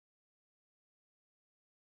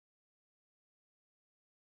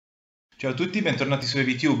Ciao a tutti, bentornati su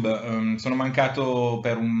YouTube. Sono mancato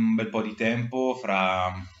per un bel po' di tempo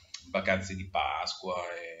fra vacanze di Pasqua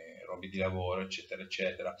e robe di lavoro, eccetera,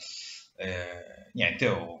 eccetera.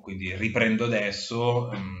 Niente, quindi riprendo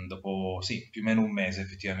adesso, dopo sì, più o meno un mese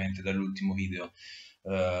effettivamente dall'ultimo video.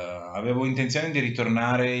 Avevo intenzione di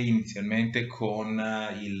ritornare inizialmente con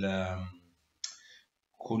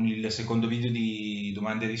il secondo video di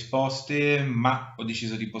domande e risposte, ma ho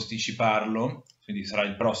deciso di posticiparlo, quindi sarà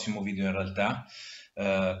il prossimo video in realtà,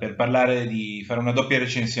 per parlare di fare una doppia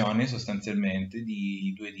recensione sostanzialmente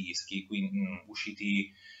di due dischi,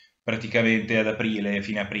 usciti praticamente ad aprile,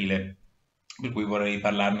 fine aprile, per cui vorrei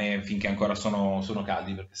parlarne finché ancora sono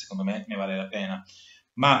caldi, perché secondo me ne vale la pena.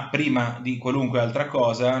 Ma prima di qualunque altra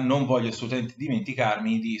cosa, non voglio assolutamente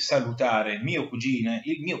dimenticarmi di salutare il mio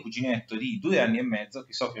cuginetto di 2 anni e mezzo,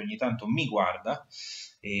 che so che ogni tanto mi guarda,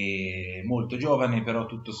 è molto giovane, però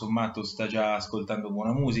tutto sommato sta già ascoltando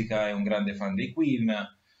buona musica, è un grande fan dei Queen,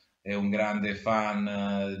 è un grande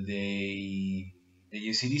fan degli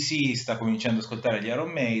AC/DC, sta cominciando ad ascoltare gli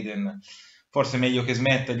Iron Maiden. Forse è meglio che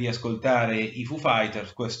smetta di ascoltare i Foo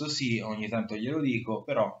Fighters, questo sì, ogni tanto glielo dico,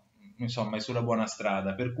 però insomma è sulla buona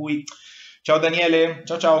strada. Per cui, ciao Daniele,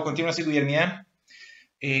 ciao ciao, continua a seguirmi, eh?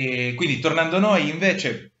 E quindi tornando a noi,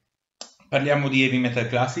 invece, parliamo di heavy metal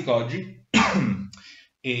classico oggi,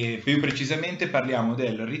 e più precisamente parliamo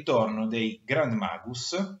del ritorno dei Grand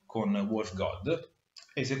Magus con Wolf God,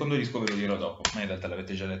 e il secondo disco ve lo dirò dopo, ma in realtà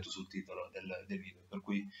l'avete già letto sul titolo del video, per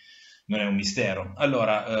cui non è un mistero.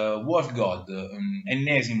 Allora, Wolf God,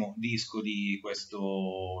 ennesimo disco di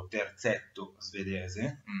questo terzetto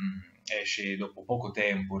svedese, esce dopo poco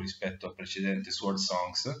tempo rispetto al precedente Sword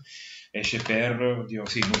Songs, esce per, oddio,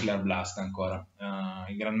 sì, Nuclear Blast ancora.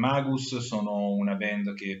 I Grand Magus sono una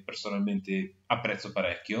band che personalmente apprezzo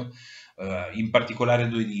parecchio, in particolare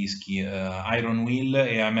due dischi, Iron Will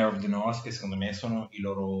e Hammer of the North, che secondo me sono i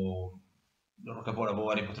loro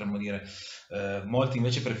capolavori, potremmo dire. Molti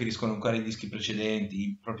invece preferiscono ancora i dischi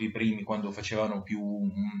precedenti, proprio i primi, quando facevano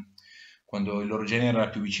più, quando il loro genere era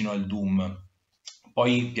più vicino al doom.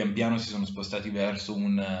 Poi pian piano si sono spostati verso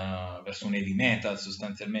un heavy metal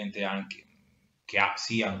sostanzialmente anche, che ha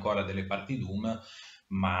sì ancora delle parti doom,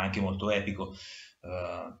 ma anche molto epico.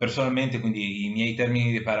 Personalmente, quindi i miei termini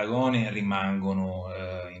di paragone rimangono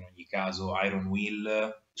in ogni caso Iron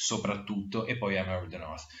Will soprattutto e poi Hammer of the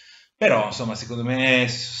North. Però, insomma, secondo me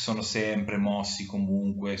sono sempre mossi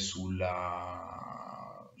comunque sul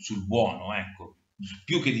buono, ecco,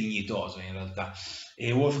 più che dignitoso in realtà.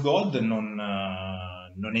 E Wolf Gold non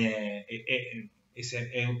è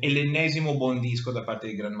l'ennesimo buon disco da parte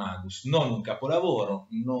di Grand Magus, non un capolavoro,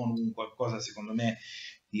 non un qualcosa secondo me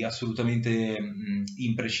di assolutamente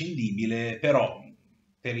imprescindibile, però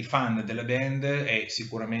per i fan della band è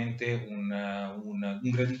sicuramente un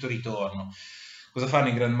gradito ritorno. Cosa fanno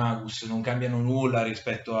i Grand Magus? Non cambiano nulla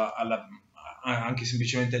rispetto anche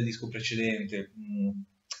semplicemente al disco precedente.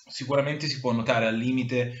 Sicuramente si può notare al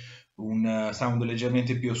limite un sound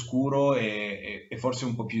leggermente più oscuro e forse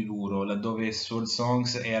un po' più duro, laddove Soul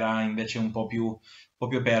Songs era invece un po' più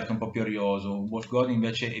aperto, un po' più arioso. Wolf God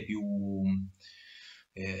invece è più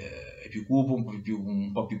cupo,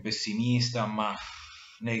 un po' più pessimista, ma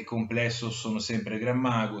nel complesso sono sempre Grand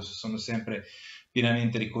Magus, sono sempre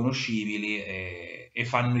pienamente riconoscibili e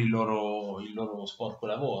fanno il loro sporco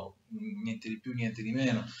lavoro, niente di più, niente di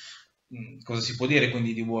meno. Cosa si può dire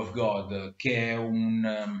quindi di Wolf God? Che è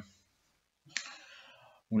un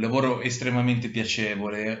lavoro estremamente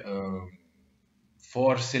piacevole,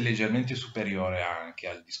 forse leggermente superiore anche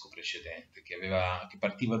al disco precedente, che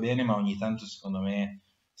partiva bene, ma ogni tanto secondo me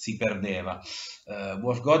si perdeva.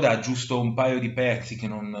 Wolf God ha giusto un paio di pezzi che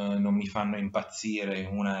non mi fanno impazzire,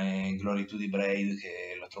 una è Glory to the Bride,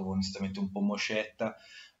 che la trovo onestamente un po' moscetta,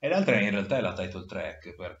 e l'altra in realtà è la title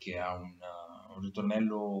track, perché ha un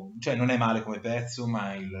ritornello, cioè non è male come pezzo,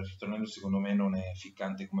 ma il ritornello secondo me non è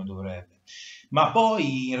ficcante come dovrebbe. Ma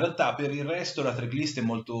poi in realtà per il resto la tracklist è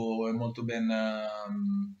molto ben,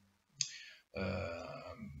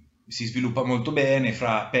 si sviluppa molto bene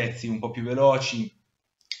fra pezzi un po' più veloci,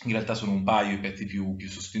 in realtà sono un paio i pezzi più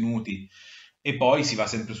sostenuti, e poi si va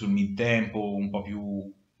sempre sul mid-tempo, un po'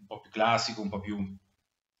 più classico, un po' più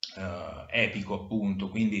epico appunto,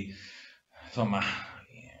 quindi insomma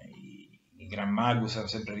i Grand Magus hanno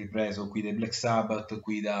sempre ripreso qui dai Black Sabbath,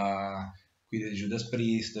 qui dai Judas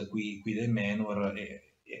Priest, qui dai Manowar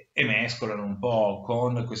e mescolano un po'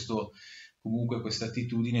 con comunque questa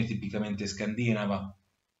attitudine tipicamente scandinava.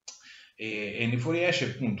 e ne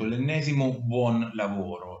fuoriesce appunto l'ennesimo buon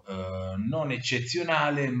lavoro, non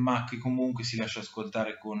eccezionale, ma che comunque si lascia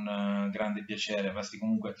ascoltare con grande piacere. Basti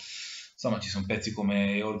comunque, insomma, ci sono pezzi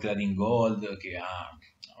come All Clad in Gold, che ha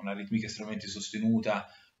una ritmica estremamente sostenuta,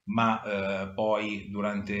 ma poi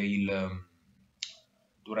durante il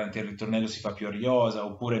ritornello si fa più ariosa,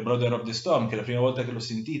 oppure Brother of the Storm, che la prima volta che l'ho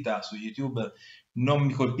sentita su YouTube non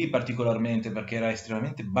mi colpì particolarmente perché era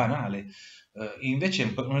estremamente banale. Invece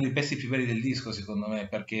è uno dei pezzi più belli del disco, secondo me,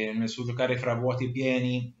 perché nel suo giocare fra vuoti e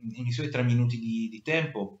pieni, nei suoi 3 minuti di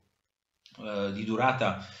tempo, di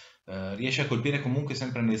durata, riesce a colpire comunque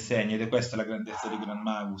sempre nel segno, ed è questa la grandezza di Grand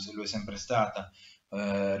Magus, e lo è sempre stata.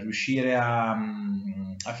 Riuscire a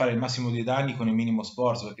fare il massimo dei danni con il minimo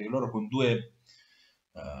sforzo, perché loro con due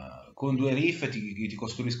riff ti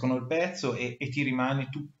costruiscono il pezzo e ti rimane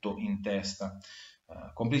tutto in testa.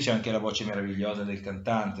 Complice anche la voce meravigliosa del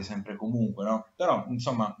cantante, sempre e comunque, no? Però,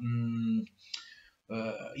 insomma,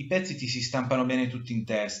 i pezzi ti si stampano bene tutti in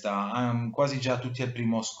testa, quasi già tutti al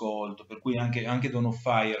primo ascolto, per cui anche Dawn of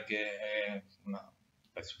Fire, che è un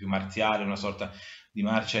pezzo più marziale, una sorta di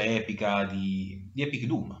marcia epica, di Epic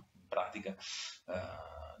Doom, in pratica.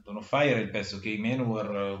 Dawn of Fire è il pezzo che i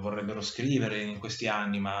Manowar vorrebbero scrivere in questi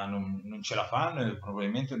anni, ma non ce la fanno e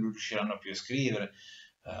probabilmente non riusciranno più a scrivere.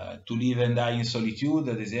 To Live and Die in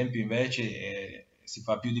Solitude, ad esempio, invece si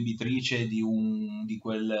fa più debitrice di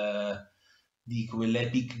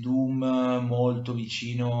quell'Epic Doom molto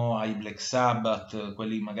vicino ai Black Sabbath,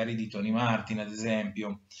 quelli magari di Tony Martin, ad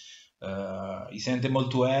esempio. I Sente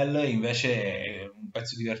Molto Well invece è un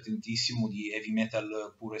pezzo divertentissimo di heavy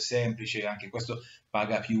metal puro e semplice, anche questo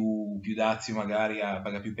paga più dazio, magari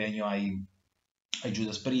paga più pegno ai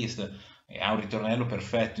Judas Priest, e ha un ritornello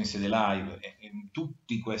perfetto in sede live, e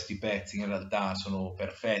tutti questi pezzi in realtà sono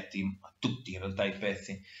perfetti, ma tutti in realtà i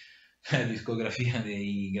pezzi della discografia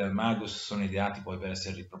dei Grand Magus sono ideati poi per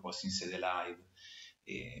essere riproposti in sede live.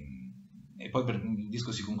 E poi il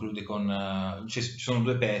disco si conclude con ci sono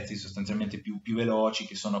 2 pezzi sostanzialmente più veloci,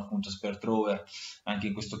 che sono appunto Spare Thrower. Anche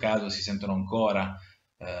in questo caso si sente ancora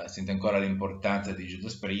l'importanza di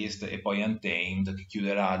Judas Priest, e poi Untamed, che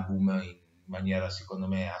chiude l'album in maniera secondo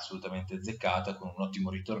me assolutamente azzeccata, con un ottimo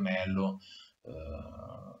ritornello,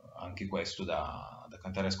 anche questo da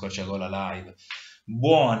cantare a squarciagola live.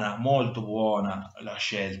 Buona, molto buona la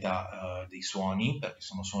scelta dei suoni, perché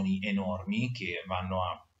sono suoni enormi che vanno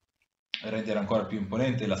a rendere ancora più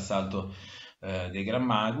imponente l'assalto dei Grand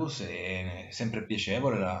Magus. È sempre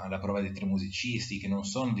piacevole la prova dei 3 musicisti, che non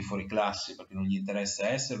sono di fuori classe perché non gli interessa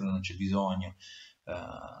esserlo, non c'è bisogno.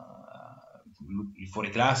 Il fuori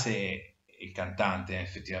classe è il cantante,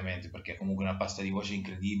 effettivamente, perché ha comunque una pasta di voce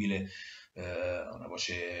incredibile, una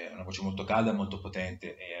voce molto calda, molto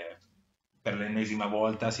potente, e per l'ennesima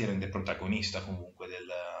volta si rende protagonista comunque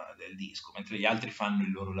del disco, mentre gli altri fanno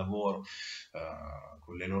il loro lavoro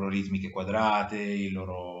con le loro ritmiche quadrate, il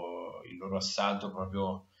loro assalto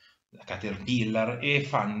proprio da Caterpillar, e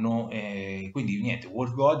fanno quindi niente,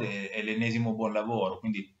 Wolf God è l'ennesimo buon lavoro.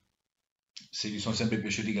 Quindi se vi sono sempre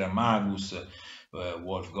piaciuti Grand Magus,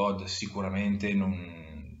 Wolf God sicuramente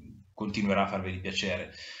continuerà a farveli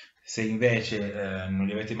piacere. Se invece non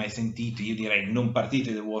li avete mai sentiti, io direi non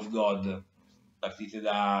partite da Wolf God, partite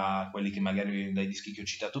da quelli che magari dai dischi che ho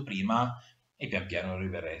citato prima, e pian piano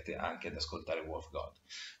arriverete anche ad ascoltare Wolf God.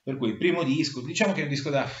 Per cui il primo disco, diciamo che è un disco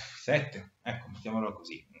da 7, ecco, mettiamolo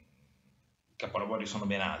così. I capolavori sono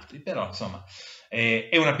ben altri, però insomma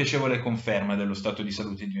è una piacevole conferma dello stato di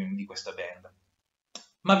salute di questa band.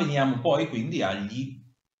 Ma veniamo poi quindi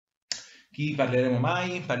chi parleremo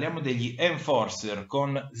mai? Parliamo degli Enforcer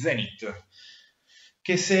con Zenith,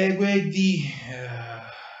 che segue di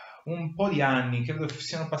un po' di anni, credo che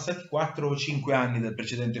siano passati 4 o 5 anni dal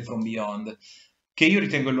precedente From Beyond, che io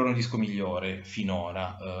ritengo il loro disco migliore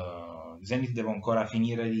finora. Zenith devo ancora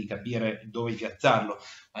finire di capire dove piazzarlo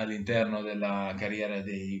all'interno della carriera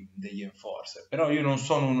degli Enforcer, però io non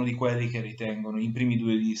sono uno di quelli che ritengono i primi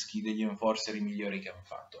 2 dischi degli Enforcer i migliori che hanno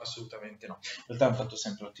fatto, assolutamente no. In realtà hanno fatto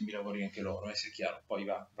sempre ottimi lavori anche loro, sia chiaro, poi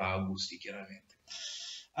va a gusti chiaramente.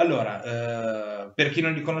 Allora, per chi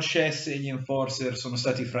non li conoscesse, gli Enforcer sono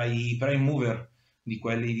stati fra i prime mover di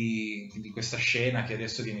quelli di questa scena che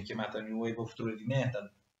adesso viene chiamata New Wave of True Heavy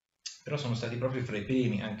Metal, però sono stati proprio fra i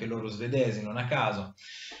primi, anche loro svedesi, non a caso.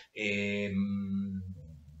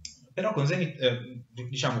 Però con Zenith,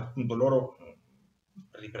 diciamo appunto, loro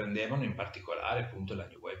riprendevano in particolare appunto la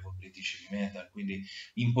New Wave of British Heavy Metal, quindi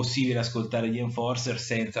impossibile ascoltare gli Enforcer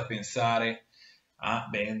senza pensare a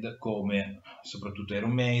band come soprattutto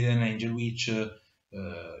Iron Maiden, Angel Witch,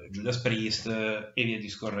 Judas Priest e via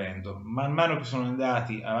discorrendo. Man mano che sono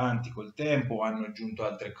andati avanti col tempo hanno aggiunto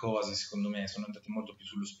altre cose, secondo me, sono andati molto più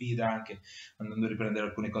sullo speed anche, andando a riprendere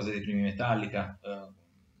alcune cose dei primi Metallica,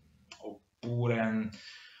 oppure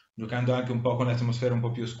giocando anche un po' con atmosfere un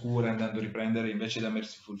po' più oscure, andando a riprendere invece da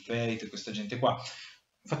Merciful Fate, questa gente qua. Ho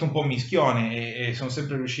fatto un po' un mischione e sono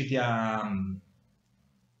sempre riusciti a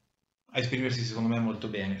esprimersi secondo me molto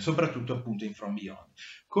bene, soprattutto appunto in From Beyond.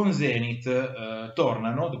 Con Zenith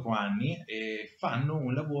tornano dopo anni e fanno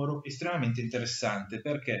un lavoro estremamente interessante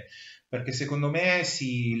perché secondo me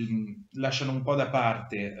si lasciano un po' da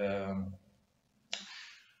parte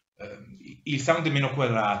il sound è meno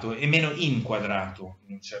quadrato e meno inquadrato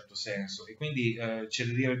in un certo senso, e quindi c'è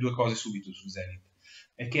da dire due cose subito su Zenith.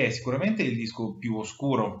 È che è sicuramente il disco più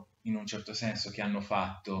oscuro in un certo senso che hanno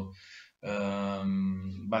fatto.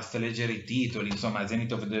 Basta leggere i titoli, insomma,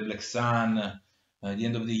 Zenith of the Black Sun, The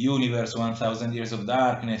End of the Universe, 1000 Years of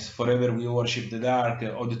Darkness, Forever We Worship the Dark,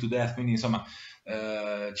 Ode to Death, quindi insomma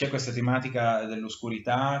c'è questa tematica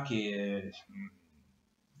dell'oscurità che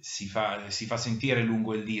si fa sentire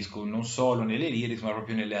lungo il disco, non solo nelle lyrics ma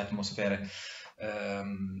proprio nelle atmosfere.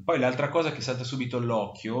 Poi l'altra cosa che salta subito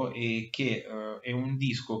all'occhio è che è un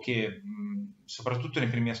disco che soprattutto nei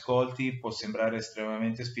primi ascolti può sembrare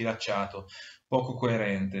estremamente sfilacciato, poco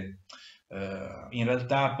coerente. In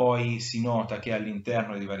realtà poi si nota che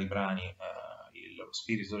all'interno dei vari brani lo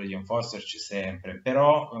spirito degli Enforcer c'è sempre,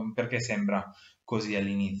 però perché sembra così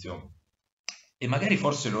all'inizio? E magari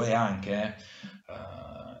forse lo è anche,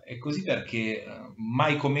 è così perché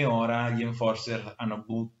mai come ora gli Enforcer hanno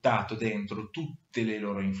buttato dentro tutte le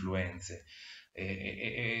loro influenze.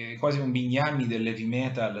 È quasi un bignami dell'heavy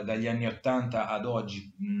metal dagli anni 80 ad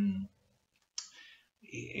oggi.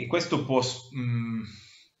 E questo può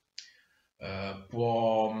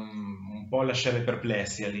un po' lasciare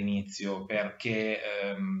perplessi all'inizio, perché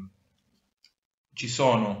ci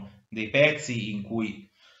sono dei pezzi in cui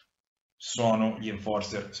sono gli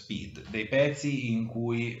Enforcer Speed, dei pezzi in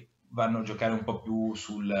cui vanno a giocare un po' più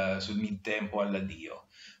sul mid-tempo all'addio,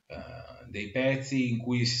 dei pezzi in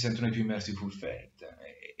cui si sentono più Merciful Fate,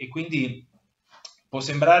 e quindi può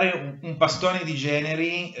sembrare un pastone di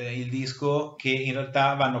generi il disco, che in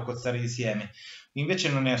realtà vanno a cozzare insieme.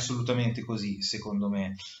 Invece non è assolutamente così, secondo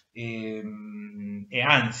me, e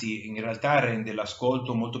anzi in realtà rende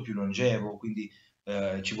l'ascolto molto più longevo, quindi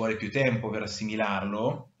ci vuole più tempo per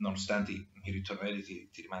assimilarlo, nonostante i ritornelli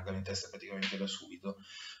ti rimangano in testa praticamente da subito,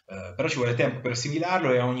 però ci vuole tempo per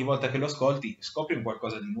assimilarlo, e ogni volta che lo ascolti scopri un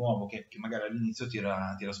qualcosa di nuovo che magari all'inizio ti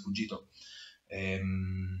era sfuggito.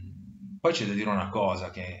 Poi c'è da dire una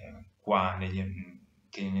cosa che qua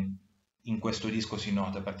che in questo disco si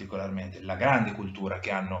nota particolarmente: la grande cultura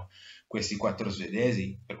che hanno questi quattro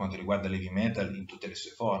svedesi per quanto riguarda l'heavy metal in tutte le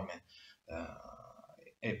sue forme.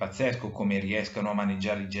 È pazzesco come riescano a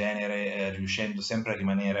maneggiare il genere, riuscendo sempre a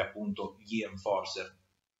rimanere appunto gli Enforcer.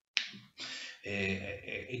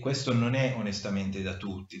 E questo non è onestamente da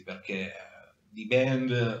tutti, perché di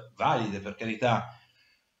band valide, per carità,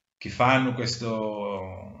 che fanno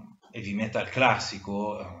questo heavy metal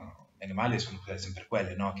classico, meno male sono sempre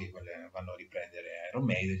quelle, no? Che quelle vanno a riprendere Iron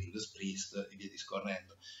Maiden, Judas Priest e via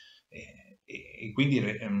discorrendo. E quindi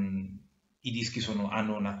i dischi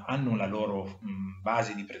hanno la loro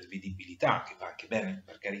base di prevedibilità, che va anche bene,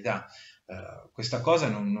 per carità. Questa cosa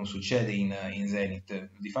non succede in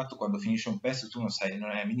Zenith. Di fatto, quando finisce un pezzo tu non hai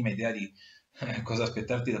la minima idea di cosa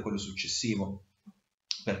aspettarti da quello successivo,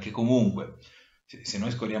 perché comunque se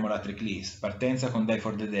noi scorriamo la tracklist, partenza con Die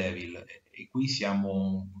for the Devil, e qui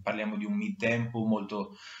parliamo di un mid-tempo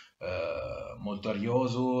molto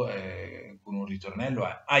arioso, con un ritornello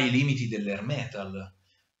ai limiti dell'air metal,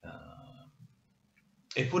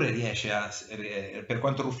 eppure riesce per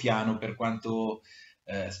quanto ruffiano, per quanto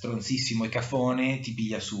stronzissimo e cafone, ti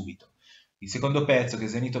piglia subito. Il secondo pezzo, che è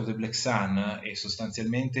Zenith of the Black Sun, è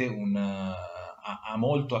sostanzialmente ha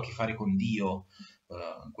molto a che fare con Dio,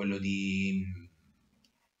 quello di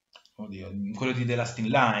The Last in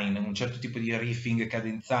Line, un certo tipo di riffing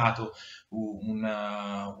cadenzato,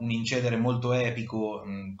 un incedere molto epico,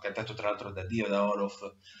 cantato tra l'altro da Dio, da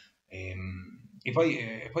Olof. E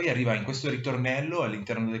poi arriva in questo ritornello,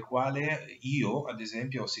 all'interno del quale io, ad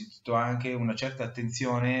esempio, ho sentito anche una certa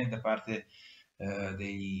attenzione da parte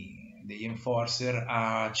degli Enforcer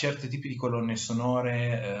a certi tipi di colonne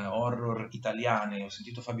sonore horror italiane. Ho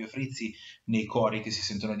sentito Fabio Frizzi nei cori che si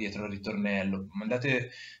sentono dietro il ritornello.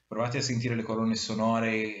 Provate a sentire le colonne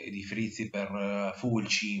sonore di Frizzi per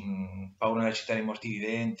Fulci, Paura nella città dei morti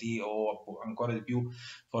viventi, o ancora di più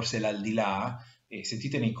forse l'Aldilà, e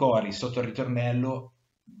sentite nei cori sotto il ritornello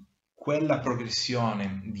quella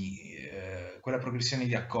progressione quella progressione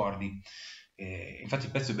di accordi. Infatti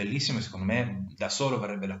il pezzo è bellissimo e secondo me da solo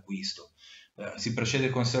varrebbe l'acquisto. Si procede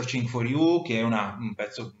con Searching for You, che è un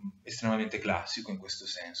pezzo estremamente classico in questo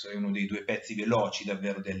senso, è uno dei due pezzi veloci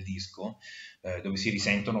davvero del disco, dove si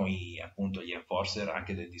risentono appunto gli enforcer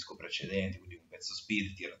anche del disco precedente, quindi un pezzo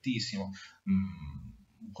speed tiratissimo,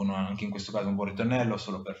 con anche in questo caso un buon ritornello,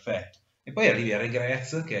 solo perfetto. E poi arrivi a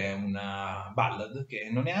Regrets, che è una ballad, che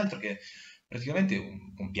non è altro che praticamente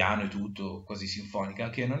un piano e tutto, quasi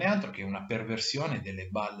sinfonica, che non è altro che una perversione delle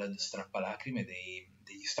ballad strappalacrime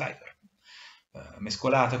degli Striper,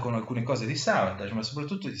 mescolata con alcune cose di Savage, ma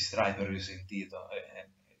soprattutto di Striper ho sentito,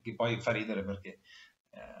 che poi fa ridere perché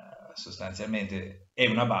sostanzialmente è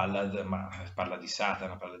una ballad, ma parla di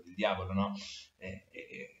Satana, parla del diavolo, no?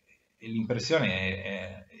 E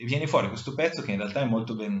l'impressione viene fuori questo pezzo che in realtà è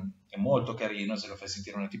molto carino, se lo fai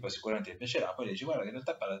sentire una tipa sicuramente gli piacerà, poi dici guarda che in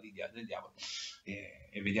realtà parla del diavolo,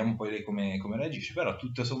 e vediamo poi lei come reagisce, però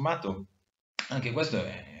tutto sommato anche questo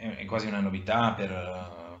è quasi una novità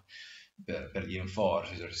per gli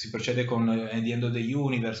Enforcer. Si procede con The End of the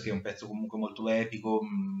Universe, che è un pezzo comunque molto epico,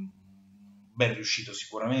 ben riuscito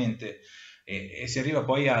sicuramente, e si arriva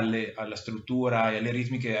poi alla struttura e alle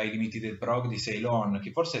ritmiche, ai limiti del prog di Sail On,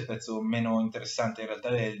 che forse è il pezzo meno interessante in realtà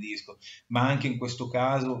del disco, ma anche in questo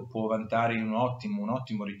caso può vantare un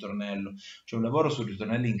ottimo ritornello. C'è un lavoro su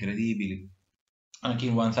ritornelli incredibili, anche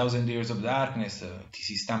in 1000 Years of Darkness ti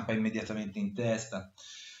si stampa immediatamente in testa.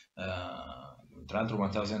 Tra l'altro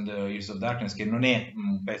 1000 Years of Darkness, che non è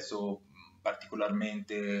un pezzo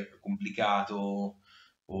particolarmente complicato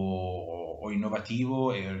o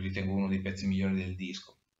innovativo, e ritengo uno dei pezzi migliori del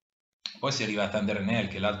disco. Poi si arriva a Thunder and Hell,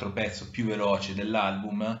 che è l'altro pezzo più veloce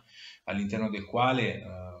dell'album, all'interno del quale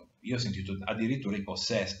io ho sentito addirittura i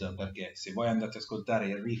Possessed, perché se voi andate ad ascoltare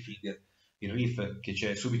il riff che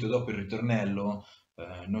c'è subito dopo il ritornello,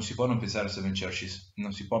 non si può non pensare a Seven Churches,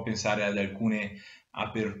 non si può pensare ad alcune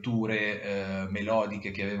aperture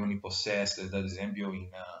melodiche che avevano i Possessed, ad esempio in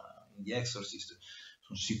The Exorcist.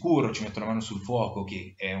 Sono sicuro ci metto la mano sul fuoco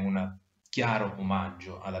che è un chiaro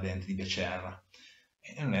omaggio alla band di Becerra,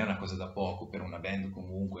 e non è una cosa da poco per una band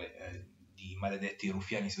comunque di maledetti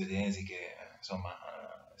ruffiani svedesi che insomma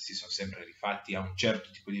si sono sempre rifatti a un certo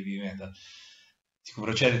tipo di heavy metal. Si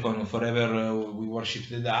procede con Forever We Worship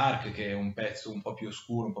the Dark, che è un pezzo un po' più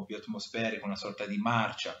oscuro, un po' più atmosferico, una sorta di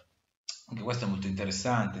marcia, anche questo è molto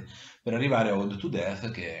interessante, per arrivare a Ode to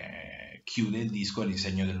Death, che chiude il disco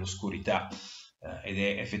all'insegno dell'oscurità, ed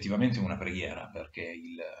è effettivamente una preghiera, perché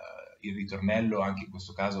il ritornello anche in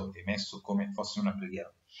questo caso è messo come fosse una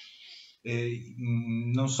preghiera.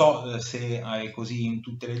 Non so se è così in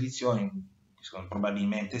tutte le edizioni,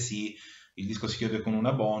 probabilmente sì. Il disco si chiude con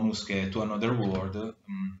una bonus che è To Another World.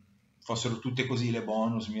 Fossero tutte così le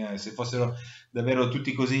bonus, se fossero davvero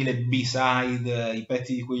tutti così le B-side, i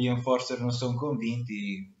pezzi di cui gli Enforcer non sono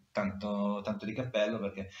convinti, tanto di cappello,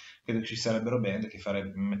 perché credo che ci sarebbero band che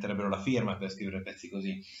metterebbero la firma per scrivere pezzi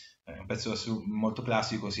così. Un pezzo molto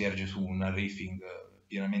classico si erge su un riffing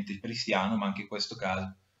pienamente cristiano, ma anche in questo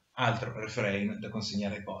caso altro refrain da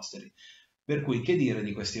consegnare ai posteri. Per cui che dire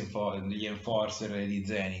di questi degli Enforcer e di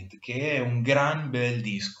Zenith, che è un gran bel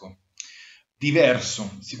disco,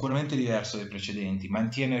 diverso, sicuramente diverso dai precedenti,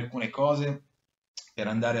 mantiene alcune cose per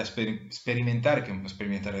andare a sperimentare, che è un po'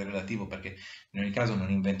 sperimentare relativo, perché in ogni caso non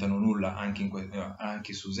inventano nulla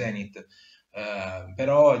anche su Zenith,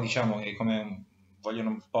 però diciamo che come vogliono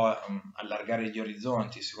un po' allargare gli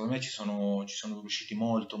orizzonti, secondo me ci sono riusciti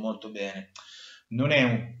molto molto bene. Non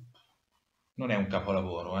è un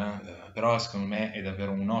capolavoro, però secondo me è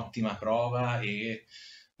davvero un'ottima prova, e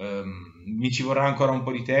mi ci vorrà ancora un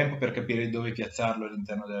po' di tempo per capire dove piazzarlo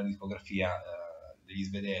all'interno della discografia degli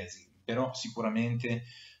svedesi, però sicuramente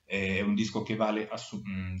è un disco che vale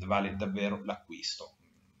davvero l'acquisto.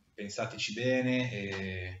 Pensateci bene,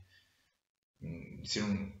 e se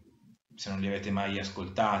non li avete mai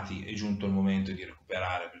ascoltati è giunto il momento di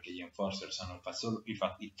recuperare, perché gli Enforcer sanno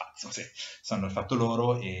il fatto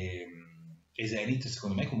loro, e Zenith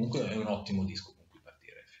secondo me comunque è un ottimo disco con cui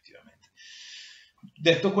partire effettivamente.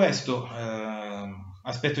 Detto questo,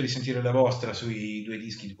 aspetto di sentire la vostra sui due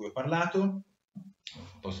dischi di cui ho parlato,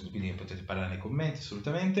 quindi potete parlare nei commenti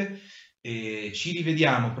assolutamente, e ci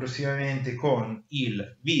rivediamo prossimamente con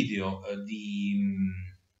il video di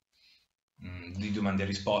domande e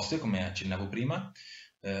risposte, come accennavo prima.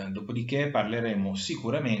 Dopodiché parleremo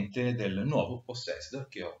sicuramente del nuovo Possessed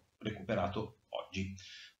che ho recuperato oggi,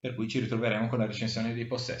 per cui ci ritroveremo con la recensione dei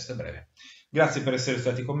Possessed a breve. Grazie per essere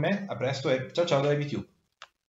stati con me, a presto e ciao ciao da YouTube.